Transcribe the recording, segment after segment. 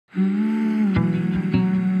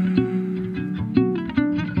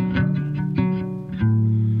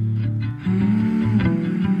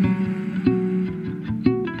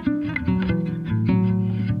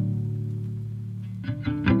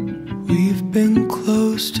been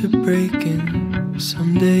close to breaking.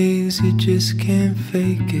 Some days you just can't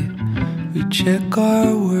fake it. We check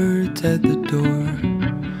our words at the door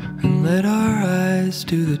and let our eyes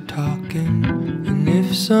do the talking. And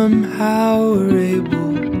if somehow we're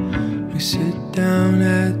able, we sit down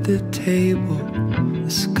at the table.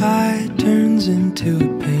 The sky turns into a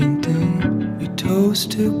painting. We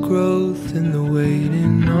toast to growth in the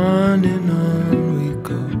waiting. On and on we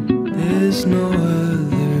go. There's no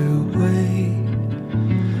other way.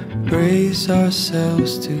 Brace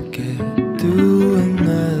ourselves to get through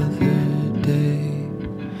another day.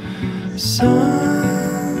 Sunlight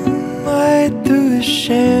through a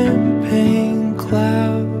champagne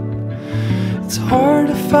cloud. It's hard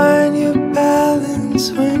to find your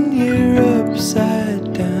balance when you're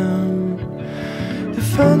upside down.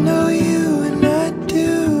 If I know you and I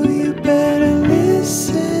do, you better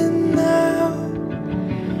listen now.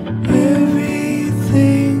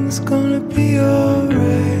 Everything's gonna be alright.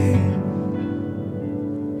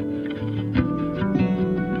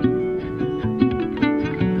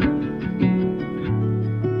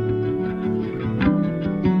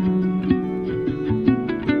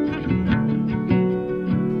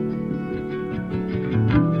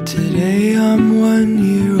 Today I'm 1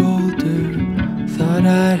 year older. Thought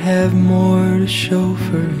I'd have more to show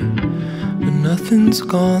for it, but nothing's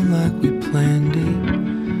gone like we planned it.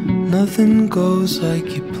 Nothing goes like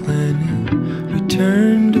you plan it. We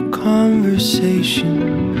turned to conversation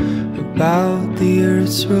about the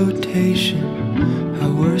Earth's rotation. How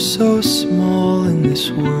we're so small in this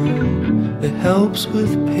world. It helps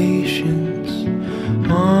with patience.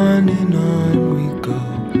 On and on we go.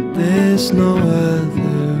 There's no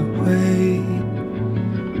other way.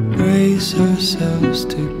 Brace ourselves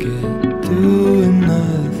to get through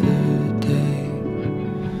another day.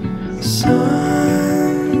 Sunlight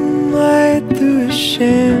through a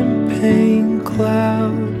champagne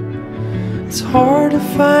cloud. It's hard to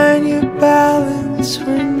find your balance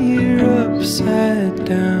when you're upside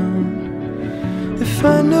down. If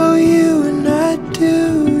I know you and I do,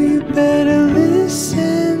 you better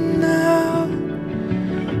listen now.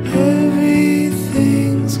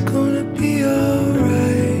 Everything's gonna be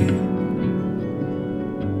alright.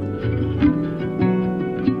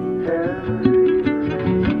 Everything's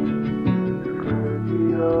gonna be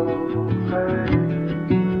alright.